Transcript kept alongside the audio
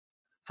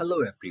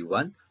Hello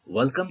everyone,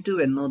 welcome to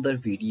another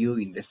video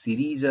in the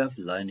series of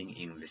learning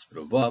English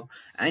proverb,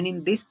 and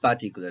in this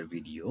particular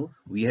video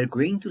we are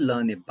going to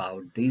learn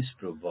about this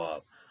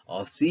proverb.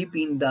 A ship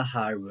in the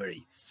harbor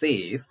is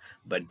safe,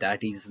 but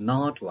that is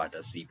not what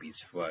a ship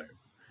is for.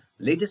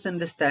 Let us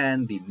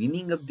understand the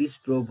meaning of this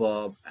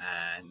proverb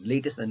and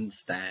let us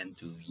understand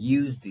to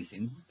use this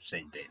in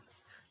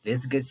sentence.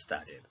 Let's get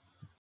started.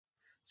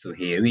 So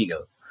here we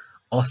go.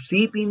 A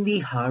ship in the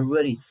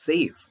harbor is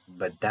safe,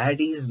 but that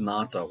is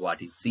not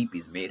what a ship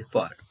is made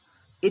for.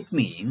 It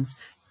means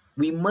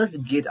we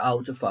must get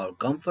out of our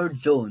comfort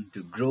zone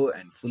to grow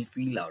and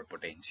fulfill our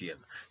potential.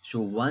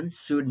 So one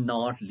should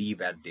not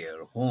live at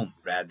their home,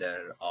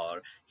 rather,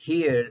 or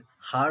here,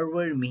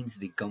 harbor means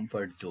the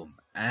comfort zone.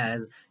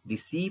 As the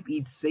ship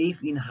is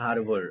safe in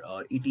harbor,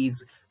 or it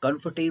is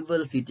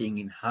comfortable sitting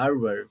in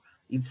harbor,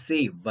 it's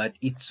safe, but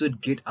it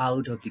should get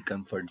out of the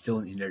comfort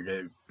zone in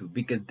order to,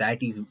 because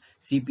that is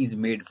ship is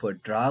made for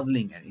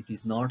traveling and it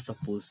is not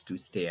supposed to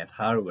stay at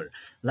harbor.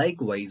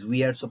 Likewise,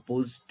 we are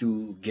supposed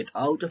to get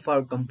out of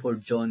our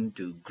comfort zone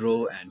to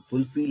grow and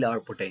fulfill our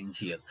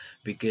potential,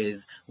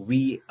 because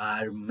we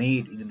are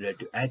made in order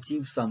to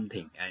achieve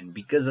something, and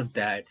because of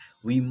that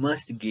we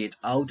must get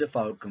out of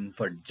our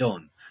comfort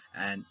zone.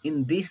 And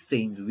in this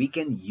sense we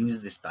can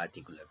use this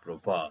particular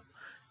proverb.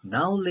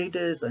 Now let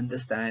us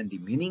understand the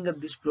meaning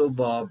of this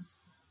proverb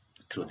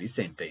through this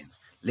sentence.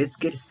 Let's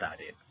get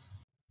started.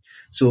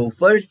 So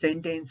first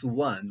sentence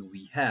one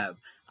we have,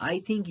 I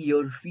think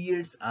your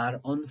fears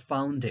are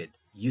unfounded.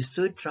 You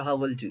should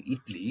travel to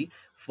Italy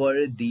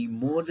for the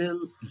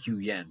model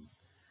UN.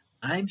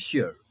 I'm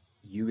sure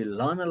you will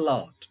learn a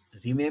lot.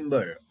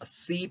 Remember, a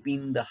ship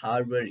in the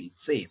harbor is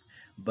safe,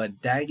 but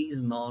that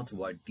is not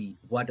what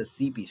a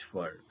ship is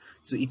for.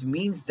 So it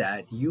means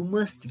that you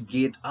must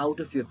get out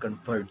of your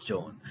comfort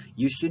zone.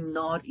 You should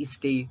not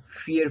stay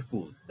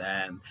fearful.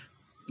 And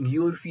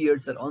your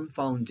fears are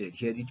unfounded.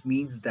 Here it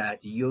means that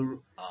your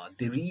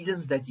the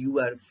reasons that you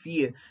are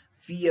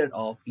fear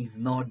of is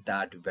not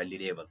that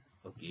valuable.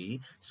 Okay,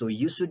 so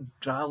you should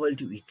travel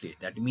to Italy.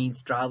 That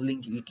means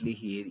traveling to Italy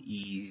here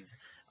is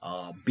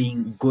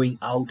being going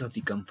out of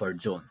the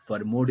comfort zone for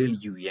model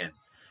UN,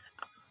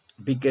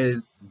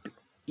 because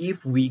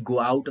if we go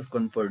out of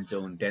comfort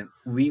zone then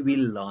we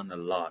will learn a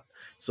lot.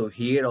 So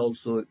here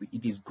also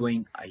it is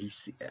going,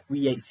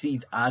 we see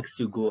is asked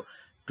to go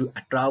to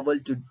travel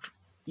to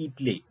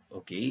Italy.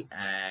 Okay,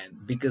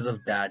 and because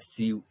of that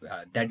she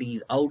that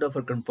is out of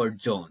her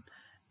comfort zone,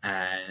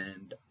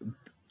 and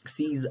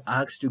she is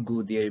asked to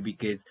go there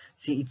because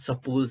she is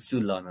supposed to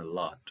learn a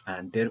lot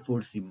and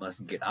therefore she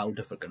must get out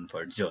of her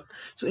comfort zone.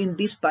 So in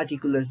this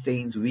particular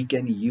sense we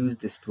can use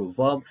this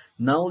proverb.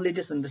 Now let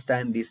us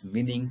understand this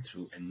meaning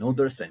through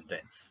another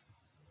sentence.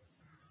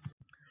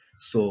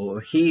 So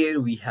here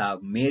we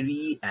have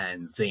Mary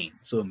and Jane.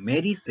 So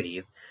Mary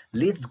says,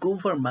 let's go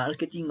for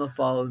marketing of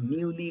our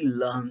newly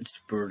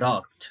launched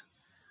product.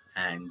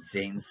 And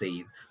Jane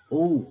says,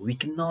 oh, we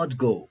cannot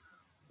go.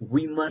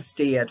 We must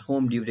stay at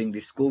home during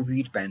this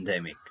COVID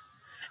pandemic.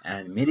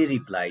 And Mary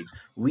replies,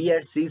 we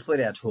are safer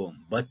at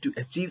home, but to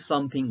achieve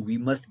something, we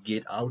must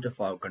get out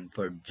of our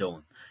comfort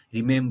zone.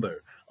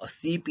 Remember, a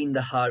ship in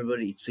the harbor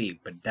is safe,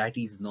 but that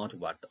is not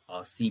what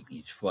a ship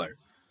is for.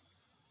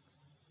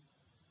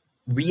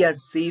 We are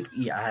safe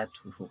at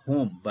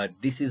home, but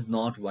this is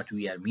not what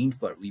we are meant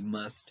for. We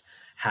must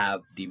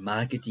have the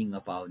marketing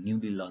of our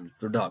newly launched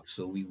product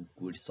so we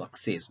would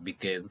success,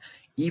 because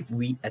if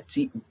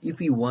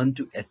we want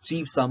to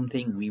achieve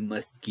something we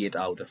must get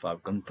out of our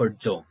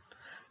comfort zone.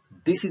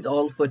 This is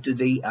all for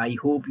today. I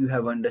hope you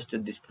have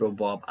understood this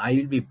proverb. I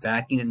will be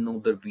back in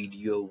another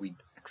video with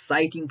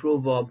exciting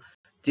proverb.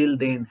 Till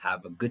then,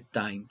 have a good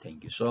time.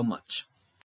 Thank you so much.